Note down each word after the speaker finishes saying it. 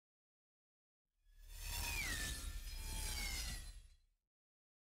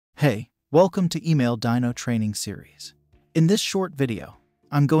Hey, welcome to Email Dino Training Series. In this short video,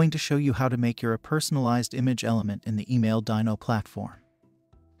 I'm going to show you how to make your personalized image element in the Email Dino platform.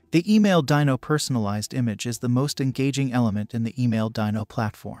 The Email Dino personalized image is the most engaging element in the Email Dino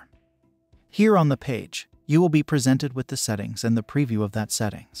platform. Here on the page, you will be presented with the settings and the preview of that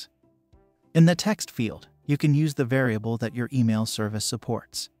settings. In the text field, you can use the variable that your email service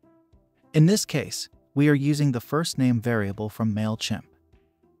supports. In this case, we are using the first name variable from MailChimp.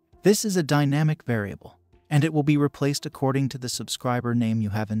 This is a dynamic variable, and it will be replaced according to the subscriber name you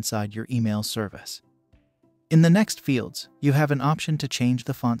have inside your email service. In the next fields, you have an option to change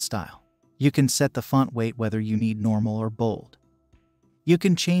the font style. You can set the font weight whether you need normal or bold. You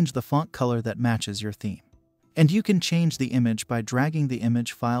can change the font color that matches your theme. And you can change the image by dragging the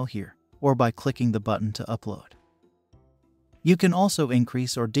image file here, or by clicking the button to upload. You can also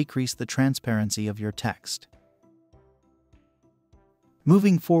increase or decrease the transparency of your text.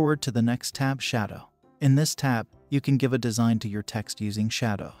 Moving forward to the next tab, Shadow. In this tab, you can give a design to your text using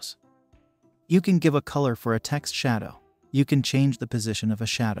shadows. You can give a color for a text shadow. You can change the position of a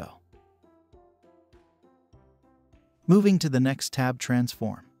shadow. Moving to the next tab,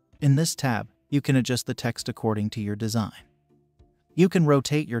 Transform. In this tab, you can adjust the text according to your design. You can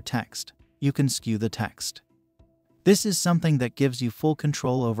rotate your text. You can skew the text. This is something that gives you full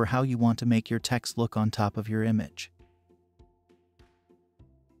control over how you want to make your text look on top of your image.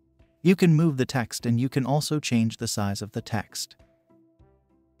 You can move the text, and you can also change the size of the text.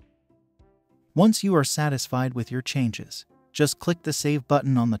 Once you are satisfied with your changes, just click the Save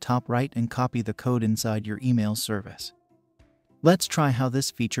button on the top right and copy the code inside your email service. Let's try how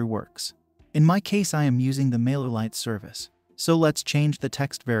this feature works. In my case, I am using the MailerLite service, so let's change the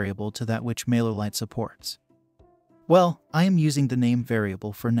text variable to that which MailerLite supports. Well, I am using the name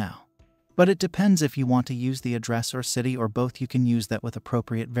variable for now. But it depends if you want to use the address or city, or both. You can use that with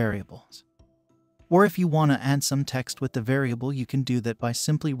appropriate variables. Or if you want to add some text with the variable, you can do that by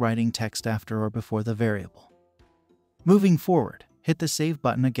simply writing text after or before the variable. Moving forward, hit the Save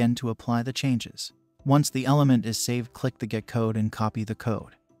button again to apply the changes. Once the element is saved, click the Get Code and copy the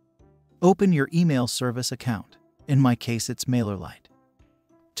code. Open your email service account. In my case, it's MailerLite.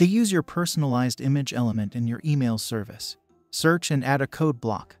 To use your personalized image element in your email service, search and add a code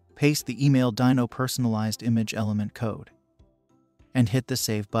block. Paste the Email Dino personalized image element code and hit the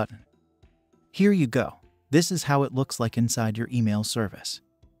Save button. Here you go. This is how it looks like inside your email service.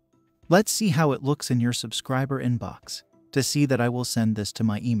 Let's see how it looks in your subscriber inbox to see that I will send this to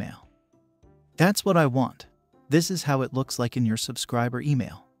my email. That's what I want. This is how it looks like in your subscriber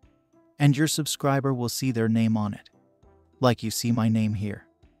email. And your subscriber will see their name on it, like you see my name here.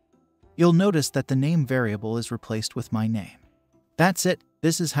 You'll notice that the name variable is replaced with my name. That's it.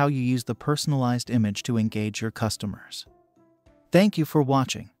 This is how you use the personalized image to engage your customers. Thank you for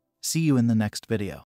watching. See you in the next video.